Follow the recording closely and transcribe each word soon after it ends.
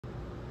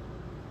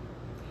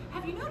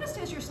Have you noticed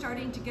as you're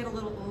starting to get a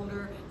little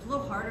older, it's a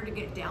little harder to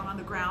get down on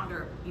the ground,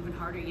 or even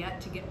harder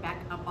yet to get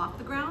back up off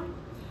the ground?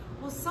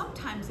 Well,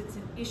 sometimes it's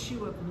an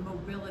issue of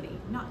mobility,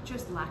 not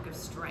just lack of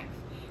strength.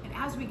 And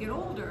as we get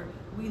older,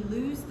 we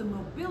lose the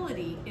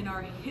mobility in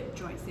our hip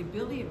joints, the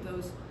ability of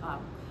those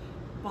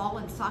ball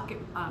and socket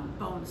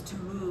bones to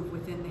move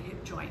within the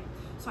hip joint.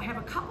 So I have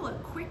a couple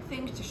of quick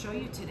things to show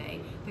you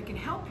today that can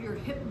help your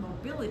hip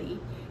mobility,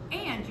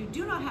 and you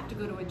do not have to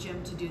go to a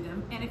gym to do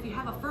them. And if you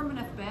have a firm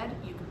enough bed,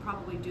 you can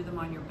probably do them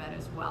on your bed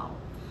as well.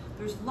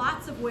 There's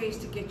lots of ways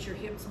to get your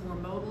hips more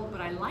mobile,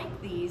 but I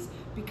like these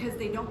because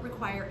they don't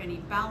require any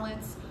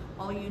balance.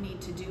 All you need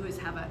to do is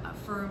have a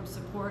firm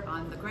support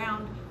on the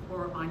ground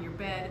or on your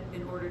bed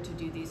in order to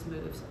do these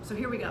moves. So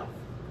here we go.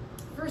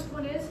 First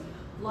one is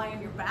lie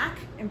on your back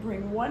and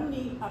bring one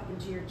knee up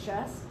into your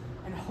chest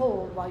and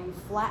hold while you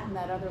flatten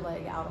that other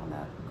leg out on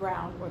the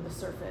ground or the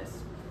surface.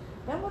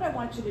 Then what I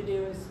want you to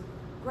do is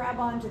grab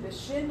onto the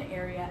shin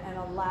area and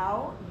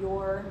allow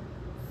your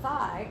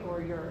thigh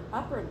or your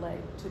upper leg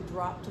to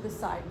drop to the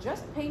side.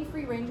 Just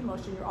pain-free range of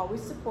motion. You're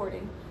always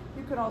supporting.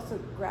 You could also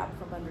grab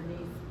from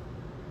underneath.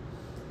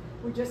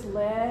 We're just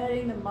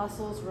letting the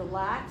muscles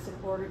relax in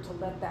order to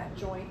let that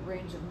joint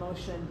range of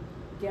motion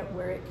get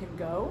where it can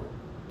go,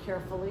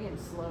 carefully and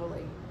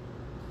slowly.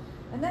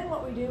 And then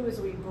what we do is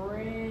we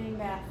bring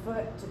that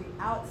foot to the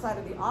outside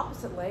of the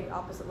opposite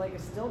leg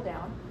is still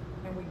down,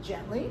 and we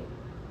gently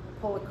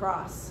pull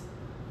across,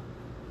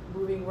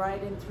 moving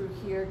right in through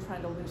here,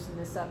 trying to loosen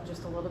this up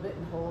just a little bit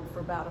and hold for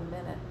about a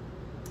minute.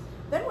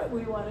 Then what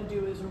we want to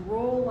do is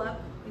roll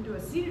up into a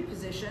seated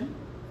position.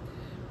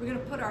 We're going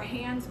to put our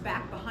hands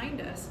back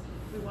behind us.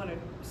 We want to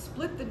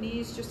split the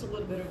knees just a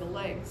little bit, or the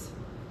legs,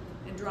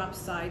 and drop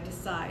side to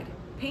side.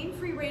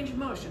 Pain-free range of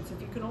motion. So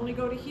if you can only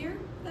go to here,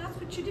 that's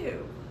what you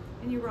do.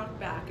 And you rock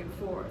back and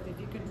forth. If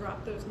you can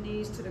drop those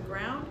knees to the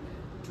ground,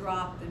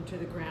 drop them to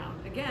the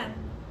ground. Again,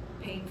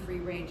 pain-free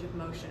range of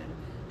motion.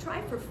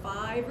 Try for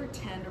 5 or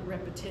 10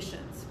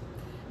 repetitions.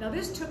 Now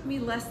this took me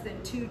less than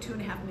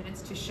 2.5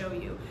 minutes to show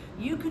you.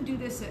 You can do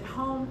this at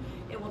home.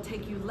 It will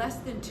take you less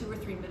than 2 or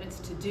 3 minutes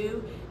to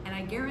do. And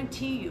I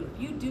guarantee you,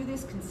 if you do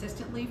this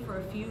consistently for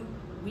a few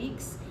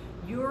weeks,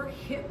 your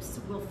hips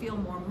will feel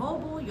more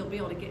mobile. You'll be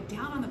able to get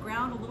down on the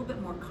ground a little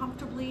bit more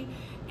comfortably,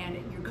 and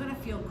you're gonna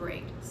feel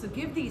great. So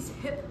give these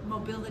hip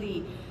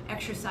mobility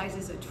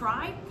exercises a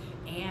try,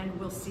 and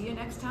we'll see you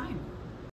next time.